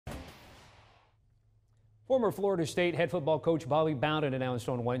Former Florida State head football coach Bobby Bowden announced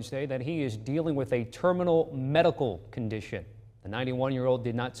on Wednesday that he is dealing with a terminal medical condition. The 91-year-old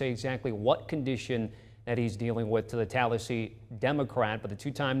did not say exactly what condition that he's dealing with to the Tallahassee Democrat, but the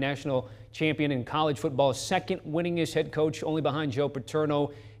two-time national champion in college football's second winningest head coach, only behind Joe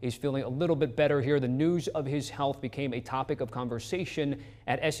Paterno, is feeling a little bit better here. The news of his health became a topic of conversation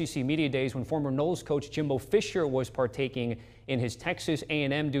at SEC Media Days when former Noles coach Jimbo Fisher was partaking in his Texas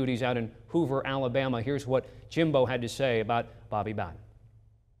A&M duties out in Hoover, Alabama. Here's what Jimbo had to say about Bobby Bowden.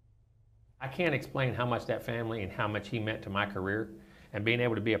 I can't explain how much that family and how much he meant to my career, and being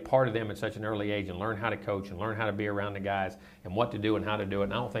able to be a part of them at such an early age and learn how to coach and learn how to be around the guys and what to do and how to do it.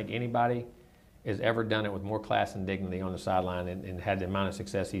 And I don't think anybody has ever done it with more class and dignity on the sideline and had the amount of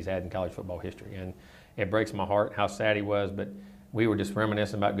success he's had in college football history. And it breaks my heart how sad he was, but we were just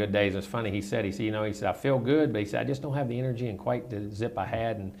reminiscing about good days. It's funny, he said, I feel good, but he said, I just don't have the energy and quite the zip I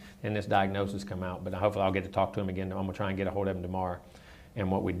had, and this diagnosis come out. But hopefully I'll get to talk to him again. I'm gonna try and get a hold of him tomorrow, and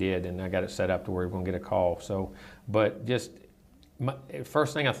what we did, and I got it set up to where we're gonna get a call. So, but just,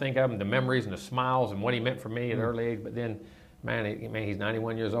 first thing I think of, the memories and the smiles and what he meant for me at an early age, but then, man, he's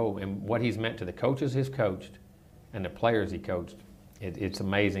 91 years old, and what he's meant to the coaches he's coached and the players he coached, it's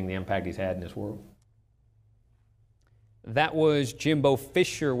amazing the impact he's had in this world. That was Jimbo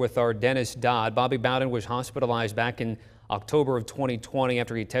Fisher with our Dennis Dodd. Bobby Bowden was hospitalized back in October of 2020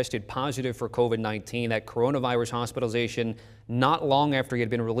 after he tested positive for COVID-19. That coronavirus hospitalization not long after he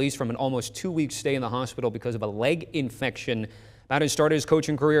had been released from an almost 2-week stay in the hospital because of a leg infection. Bowden started his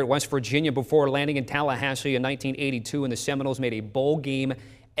coaching career at West Virginia before landing in Tallahassee in 1982, and the Seminoles made a bowl game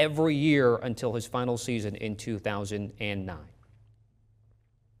every year until his final season in 2009.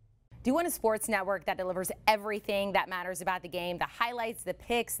 Do you want a sports network that delivers everything that matters about the game? The highlights, the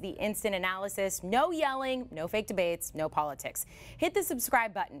picks, the instant analysis, no yelling, no fake debates, no politics. Hit the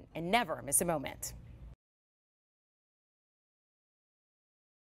subscribe button and never miss a moment.